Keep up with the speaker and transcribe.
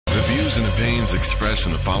views and opinions expressed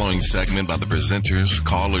in the following segment by the presenters,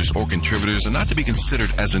 callers, or contributors are not to be considered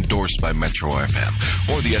as endorsed by Metro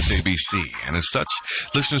FM or the SABC, and as such,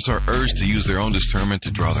 listeners are urged to use their own discernment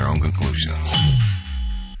to draw their own conclusions.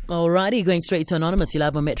 Alrighty, going straight to Anonymous. You're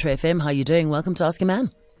live on Metro FM. How are you doing? Welcome to Ask a Man.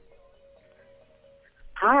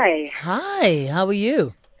 Hi. Hi, how are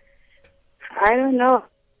you? I don't know.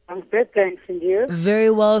 I'm good, thanks. And you?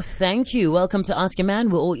 Very well, thank you. Welcome to Ask a Man.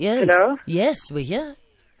 We're all ears. Hello? Yes, we're here.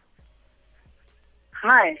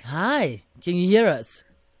 Hi. Hi, can you hear us?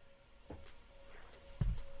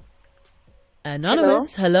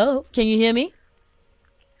 Anonymous, hello? Can you hear me?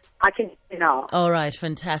 I can hear you now. All right,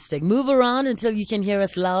 fantastic. Move around until you can hear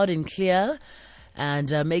us loud and clear,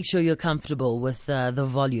 and make sure you're comfortable with the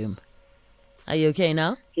volume. Are you okay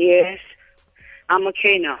now? Yes. I'm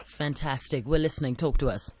okay now. Fantastic. We're listening. Talk to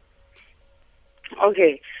us.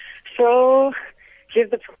 Okay. So, here's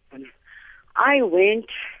the problem. I went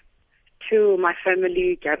to my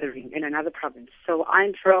family gathering in another province. So,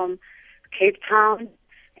 I'm from Cape Town,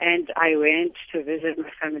 and I went to visit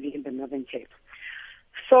my family in the Northern Cape.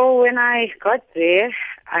 So, when I got there,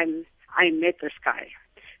 I met this guy.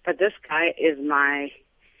 But this guy is my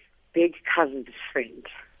big cousin's friend.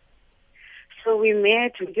 So we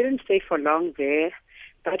met, we didn't stay for long there,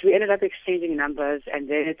 but we ended up exchanging numbers, and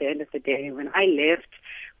then at the end of the day, when I left,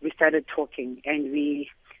 we started talking, and we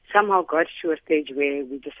somehow got to a stage where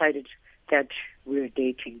we decided that we were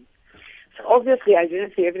dating. So obviously I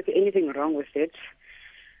didn't see anything wrong with it,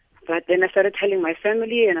 but then I started telling my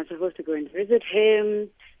family, and I'm supposed to go and visit him,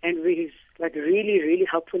 and he's like really, really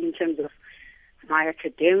helpful in terms of my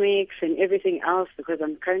academics and everything else, because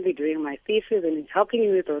I'm currently doing my thesis, and he's helping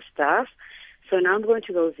me with those stuff. So now I'm going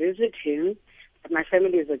to go visit him, but my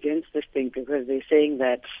family is against this thing because they're saying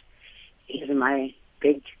that he's my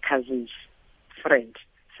big cousin's friend.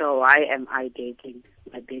 So why am I dating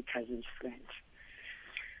my big cousin's friend?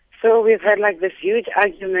 So we've had like this huge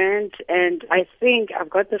argument, and I think I've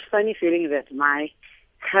got this funny feeling that my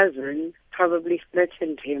cousin probably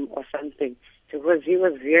threatened him or something, because he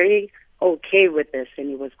was very okay with this, and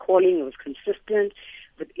he was calling, he was consistent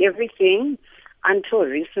with everything. Until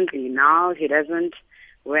recently, now he doesn't,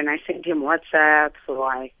 when I send him WhatsApp,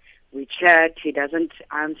 we chat, he doesn't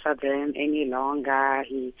answer them any longer.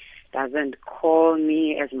 He doesn't call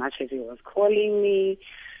me as much as he was calling me.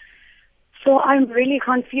 So I'm really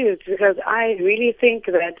confused, because I really think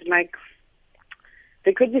that, like,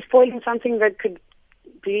 they could be spoiling something that could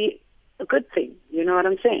be a good thing. You know what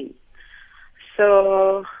I'm saying?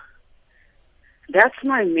 So that's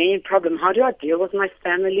my main problem. How do I deal with my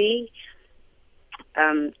family?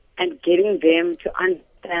 And getting them to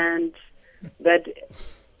understand that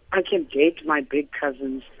I can date my big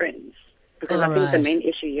cousin's friends. Because I think the main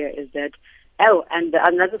issue here is that, and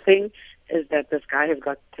another thing is that this guy has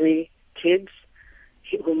got 3 kids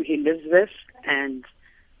whom he lives with, and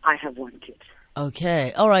I have 1 kid.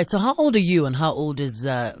 Okay, all right. So how old are you, and how old is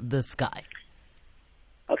this guy?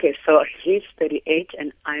 Okay, so he's 38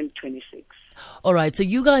 and I'm 26. All right, so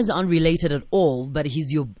you guys aren't related at all, but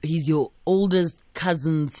he's your oldest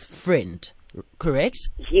cousin's friend, correct?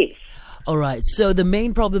 Yes. All right, so the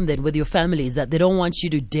main problem then with your family is that they don't want you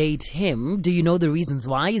to date him. Do you know the reasons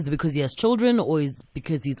why? Is it because he has children, or is it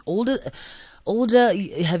because he's older?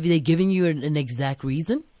 Have they given you an exact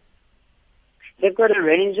reason? They've got a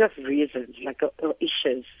range of reasons, like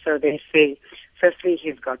issues. So they say, firstly,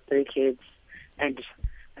 he's got 3 kids, and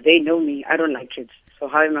they know me. I don't like kids. So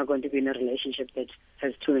how am I going to be in a relationship that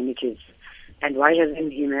has too many kids? And why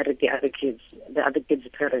hasn't he married the other kids'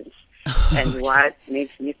 parents? And what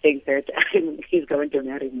makes me think that he's going to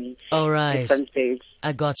marry me at some stage?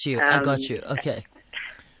 I got you. Okay.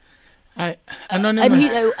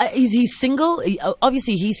 Anonymous. Is he single?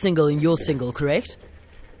 Obviously, he's single and you're single, correct?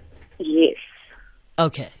 Yes.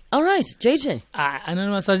 Okay. All right, JJ.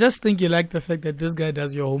 Anonymous, I just think you like the fact that this guy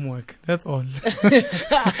does your homework. That's all.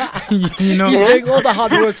 He's doing all the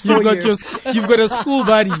hard work for you. You've got a school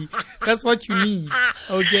buddy. That's what you need.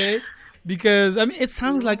 Okay? Because, I mean, it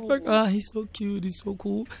sounds like, he's so cute, he's so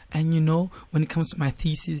cool. And, when it comes to my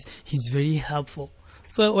thesis, he's very helpful.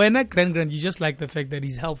 So when I grand, you just like the fact that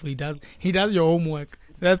he's helpful. He does your homework.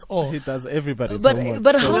 That's all. He does everybody's but homework.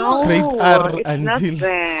 But how long? Grade R it's until not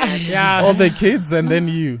bad. Yeah. all the kids and then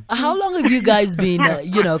you. How long have you guys been,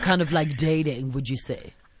 kind of like dating? Would you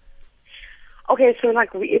say? Okay, so like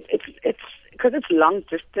it's because it's long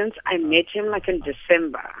distance. I met him like in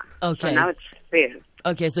December. Okay. So now it's February.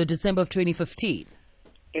 Okay, so December of 2015.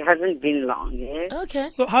 It hasn't been long, yeah. Okay.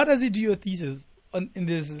 So how does he do your thesis in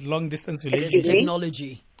this long distance relationship?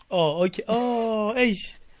 Technology. Oh, okay. Oh,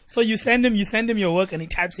 eish. So you send him your work, and he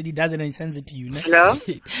types it, he does it, and he sends it to you. No? Hello?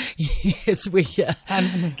 Yes, we hear.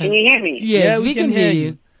 Can you hear me? Yes, Yeah, we can hear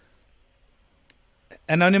you.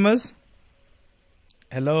 Anonymous?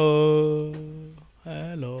 Hello?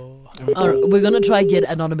 Hello? All right, we're gonna try get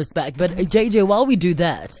Anonymous back, but JJ, while we do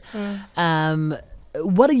that,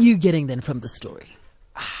 what are you getting then from the story?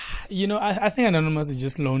 I think Anonymous is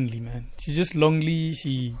just lonely, man. She's just lonely.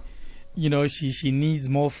 She needs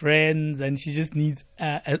more friends, and she just needs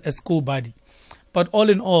a school buddy. But all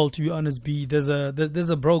in all, to be honest, B, there's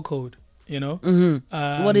a bro code,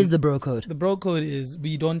 Mm-hmm. What is the bro code? The bro code is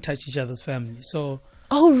we don't touch each other's family. So.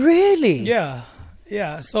 Oh, really? Yeah.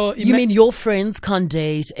 So you mean your friends can't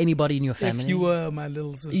date anybody in your family? If you were my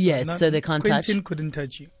little sister. Yes, so they can't touch. Quentin couldn't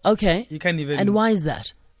touch you. Okay. You can't even. And why is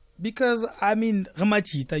that? Because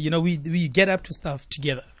Ramachita, we get up to stuff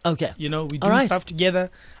together. Okay. We do stuff together.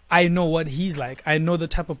 I know what he's like. I know the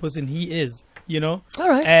type of person he is. All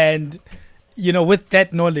right. And with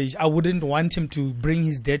that knowledge, I wouldn't want him to bring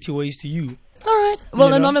his dirty ways to you. All right.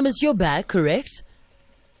 Well, Anonymous, you're back, correct?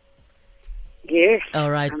 Yes.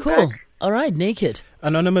 All right. I'm Cool. back. All right. Naked.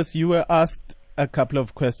 Anonymous, you were asked a couple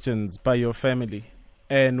of questions by your family.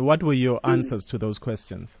 And what were your answers to those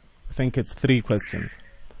questions? I think it's 3 questions.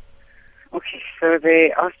 Okay, so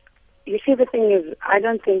they asked. You see, the thing is, I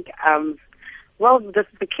don't think.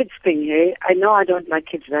 The kids thing here. I know I don't like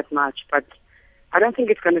kids that much, but I don't think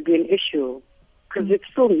it's going to be an issue because it's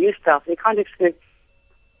still new stuff. They can't expect.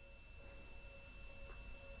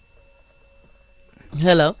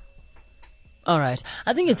 Hello. All right.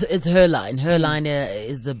 I think it's her line. Her line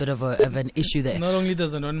is a bit of an issue there. Not only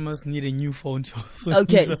does Anonymous need a new phone, she also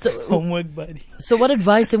Okay, needs so a homework buddy. So what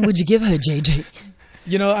advice then would you give her, JJ?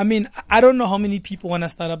 I don't know how many people want to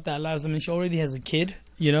start up their lives. She already has a kid,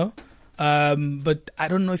 but I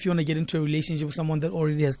don't know if you want to get into a relationship with someone that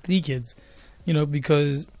already has 3 kids,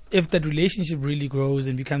 because if that relationship really grows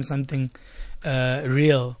and becomes something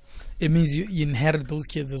real, it means you inherit those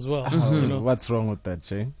kids as well. Mm-hmm. What's wrong with that,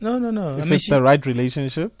 Jay? No. If it's the right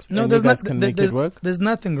relationship, no, and you guys can make it work. There's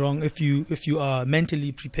nothing wrong if you are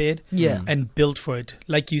mentally prepared and built for it.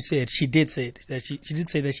 Like you said, she did say it. That she did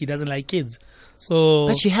say that she doesn't like kids. So,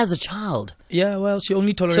 but she has a child. Yeah, well, she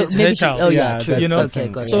only tolerates maybe her child. Oh yeah, true. Okay,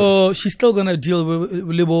 got it. So she's still gonna deal with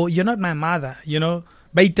Libo. You're not my mother,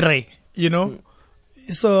 Baitre,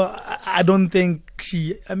 So I don't think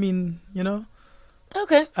she.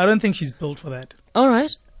 Okay. I don't think she's built for that. All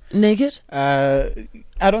right. Naked? I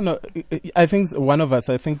don't know. I think one of us,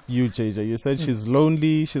 I think you, JJ, you said she's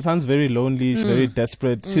lonely. She sounds very lonely. She's very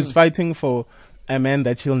desperate. She's fighting for a man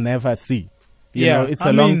that she'll never see. You know, it's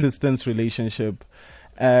a long distance relationship.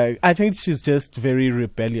 I think she's just very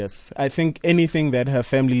rebellious. I think anything that her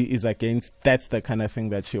family is against, that's the kind of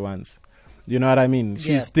thing that she wants. You know what I mean?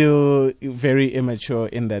 She's still very immature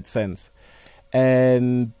in that sense.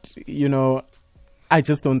 And, I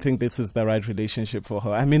just don't think this is the right relationship for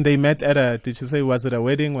her. They met at did you say, was it a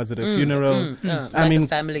wedding? Was it a funeral? A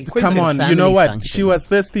family. Come on, you know what? Function. She was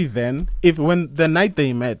thirsty then. When the night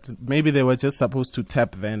they met, maybe they were just supposed to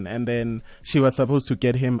tap then, and then she was supposed to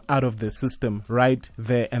get him out of the system right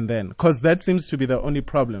there and then. Because that seems to be the only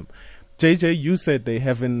problem. JJ, you said they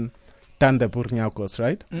haven't done the Burnyakos,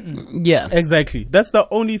 right? Yeah. Exactly. That's the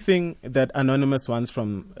only thing that Anonymous wants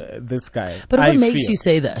from this guy. But what makes you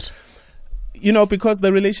say that? Because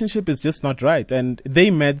the relationship is just not right. And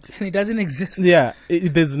they met. And it doesn't exist. Yeah.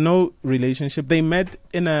 There's no relationship. They met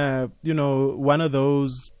in one of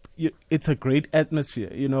those. It's a great atmosphere.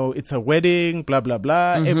 It's a wedding, blah, blah,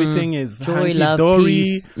 blah. Mm-hmm. Everything is joy, love,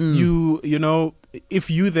 hunky-dory. peace.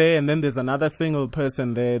 If you there and then there's another single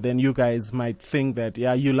person there, then you guys might think that,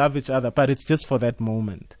 you love each other, but it's just for that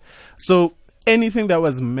moment. So anything that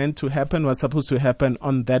was meant to happen was supposed to happen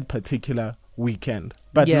on that particular weekend,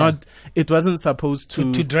 but it wasn't supposed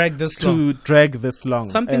to drag this long.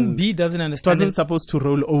 Something and B doesn't it understand. wasn't supposed to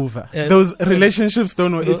roll over. Those relationships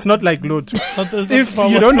don't know. It's not like Lotto. If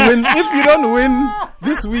you don't win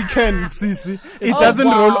this weekend, Sisi, it doesn't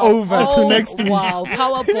roll over to next week. Wow,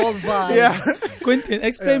 Powerball vibes. Yeah. Quentin,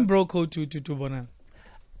 explain bro code to Bonan.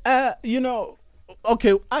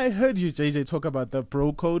 Okay, I heard you, JJ, talk about the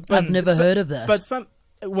bro code. But I've never heard of that. But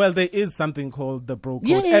there is something called the bro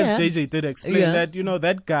code. As JJ did explain that,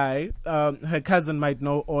 that guy, her cousin might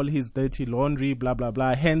know all his dirty laundry, blah, blah,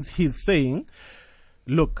 blah. Hence, he's saying,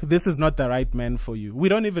 look, this is not the right man for you. We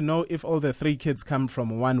don't even know if all the 3 kids come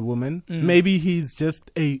from one woman. Maybe he's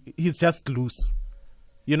just loose.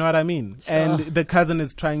 You know what I mean? Sure. And the cousin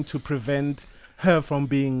is trying to prevent her from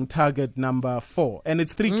being target number 4. And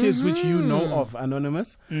it's 3 kids which you know of,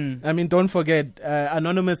 Anonymous. Don't forget,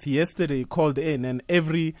 Anonymous yesterday called in, and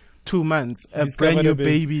every 2 months, a Discovered brand new a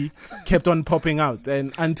baby. baby kept on popping out,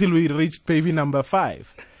 and until we reached baby number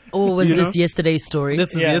 5. Or was You this know? yesterday's story?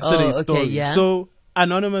 This is Yeah. yesterday's Oh, okay, story. yeah. So,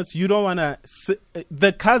 Anonymous, you don't want to...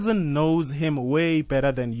 The cousin knows him way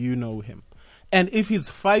better than you know him. And if he's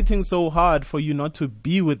fighting so hard for you not to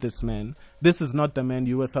be with this man, this is not the man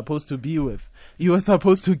you were supposed to be with. You were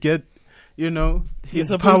supposed to get, his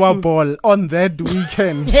supposed Powerball on that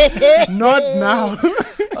weekend. Not now.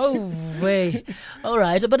 Oh, wait. All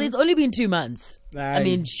right. But it's only been 2 months. I Aye.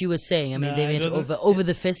 mean, she was saying, Nah, they it went wasn't- over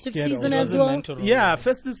the festive Yeah, season it as wasn't well. meant to roll. Yeah,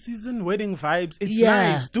 festive season, wedding vibes. It's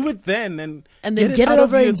Yeah. nice. Do it then. And And then get it out of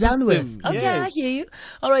over your and done with. system. Okay, Yes. I hear you.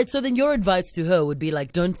 All right, so then your advice to her would be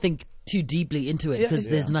like, don't think too deeply into it because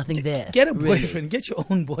there's nothing there. Get a really. boyfriend. Get your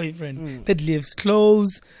own boyfriend that lives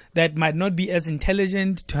close, that might not be as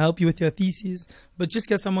intelligent to help you with your thesis, but just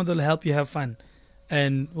get someone that'll help you have fun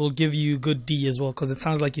and will give you good D as well, because it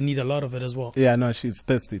sounds like you need a lot of it as well. Yeah, no, she's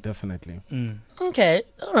thirsty, definitely. Okay,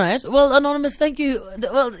 all right. Well, Anonymous, thank you.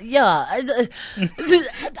 Well, yeah. I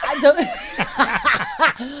don't.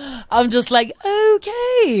 I'm just like,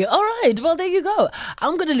 okay, all right. Well, there you go.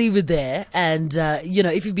 I'm going to leave it there. And,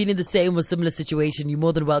 if you've been in the same or similar situation, you're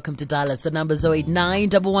more than welcome to dial us. The number is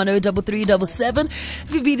 089-110-3377.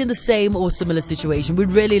 If you've been in the same or similar situation,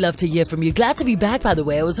 we'd really love to hear from you. Glad to be back, by the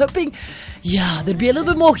way. I was hoping, there'd be a little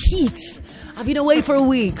bit more heat. I've been away for a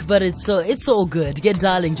week, but it's all good. Get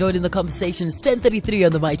dialing, join in the conversation. It's 10:33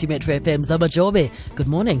 on the Mighty Metro FM. Zama Jobe. Good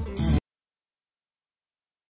morning.